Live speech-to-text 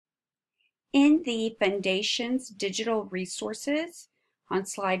In the Fundations digital resources, on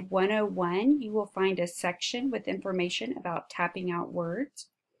slide 101, you will find a section with information about tapping out words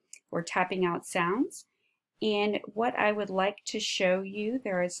or tapping out sounds. And what I would like to show you,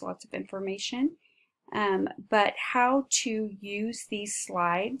 there is lots of information, but how to use these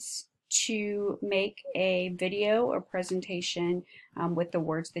slides to make a video or presentation with the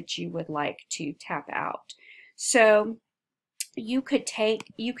words that you would like to tap out. So you could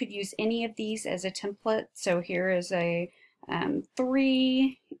use any of these as a template. So here is a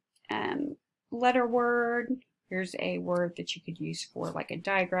 3-letter word. Here's a word that you could use for like a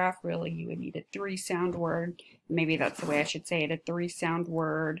digraph. Really, you would need a 3-sound word. Maybe that's the way I should say it, a 3-sound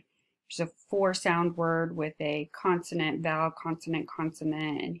word. There's a 4-sound word with a consonant, vowel, consonant,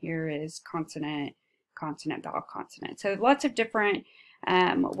 consonant, and here is consonant, consonant, vowel, consonant. So lots of different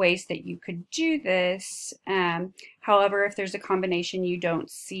ways that you could do this. However, if there's a combination you don't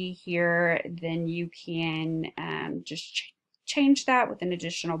see here, then you can just change that with an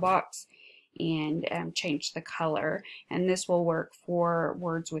additional box and change the color, and this will work for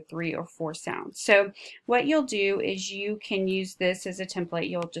words with 3 or 4 sounds. So what you'll do is you can use this as a template.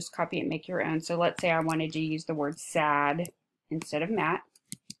 You'll just copy and make your own. So let's say I wanted to use the word sad instead of Matt.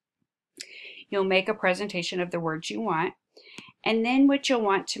 You'll make a presentation of the words you want. And then what you'll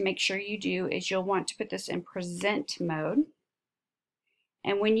want to make sure you do is you'll want to put this in present mode.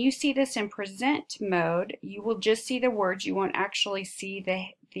 And when you see this in present mode, you will just see the words. You won't actually see the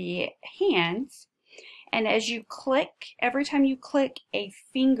hands. And as you click, every time you click, a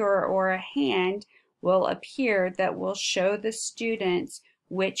finger or a hand will appear that will show the students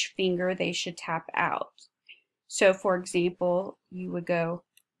which finger they should tap out. So for example, you would go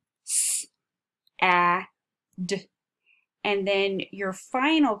s, a, d. And then your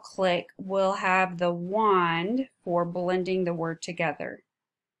final click will have the wand for blending the word together.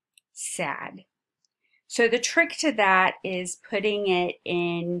 Sad. So the trick to that is putting it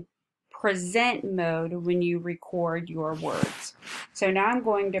in present mode when you record your words. So now I'm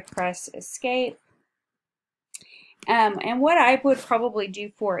going to press escape. And what I would probably do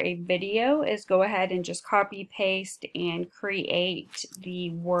for a video is go ahead and just copy paste and create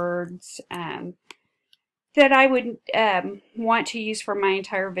the words that I would want to use for my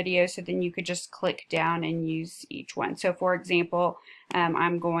entire video, so then you could just click down and use each one. So for example,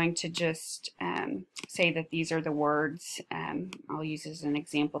 I'm going to just say that these are the words I'll use as an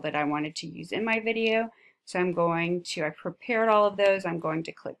example that I wanted to use in my video. So I prepared all of those. I'm going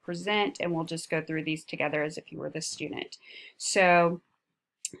to click present, and we'll just go through these together as if you were the student. So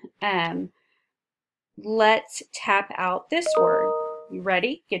let's tap out this word. You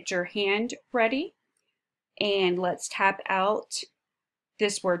ready? Get your hand ready. And let's tap out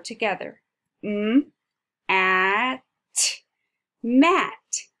this word together. At, mat.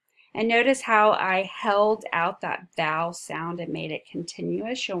 And notice how I held out that vowel sound and made it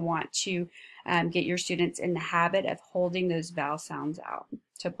continuous. You'll want to get your students in the habit of holding those vowel sounds out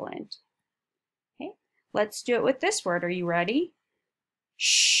to blend. Okay, let's do it with this word. Are you ready?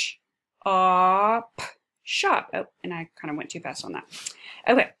 Sh, op, shop. Oh, and I kind of went too fast on that.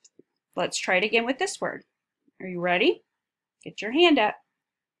 Okay, let's try it again with this word. Are you ready? Get your hand up.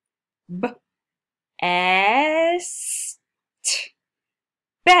 Best.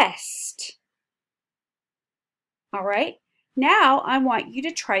 Best. All right. Now I want you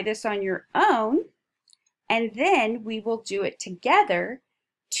to try this on your own, and then we will do it together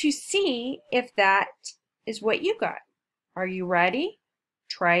to see if that is what you got. Are you ready?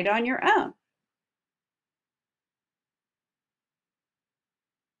 Try it on your own.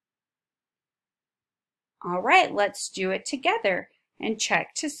 All right, let's do it together and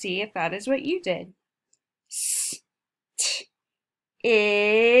check to see if that is what you did. S, t,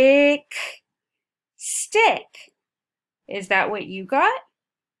 ick, stick. Is that what you got?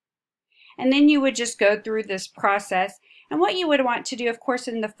 And then you would just go through this process. And what you would want to do, of course,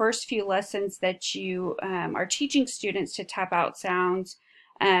 in the first few lessons that you are teaching students to tap out sounds,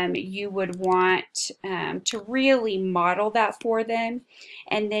 you would want to really model that for them,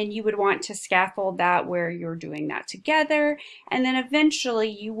 and then you would want to scaffold that where you're doing that together, and then eventually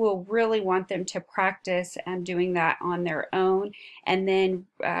you will really want them to practice doing that on their own, and then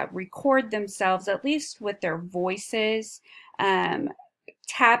record themselves, at least with their voices,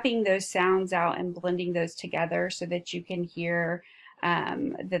 tapping those sounds out and blending those together so that you can hear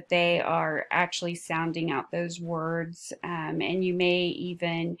that they are actually sounding out those words. And you may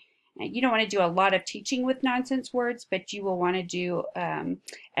even, you don't want to do a lot of teaching with nonsense words, but you will want to do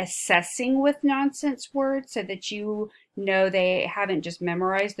assessing with nonsense words so that you know they haven't just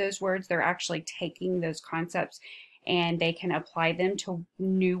memorized those words, they're actually taking those concepts and they can apply them to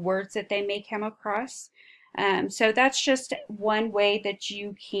new words that they may come across. So that's just one way that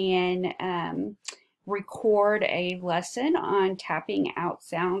you can record a lesson on tapping out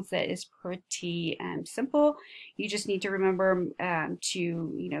sounds that is pretty simple. You just need to remember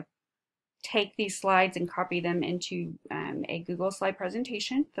to, take these slides and copy them into a Google slide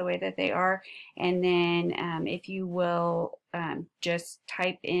presentation the way that they are, and then if you will just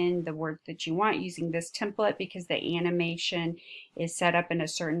type in the words that you want using this template, because the animation is set up in a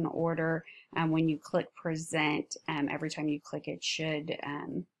certain order. When you click present, every time you click it should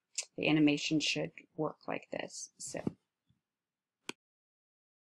the animation should work like this. So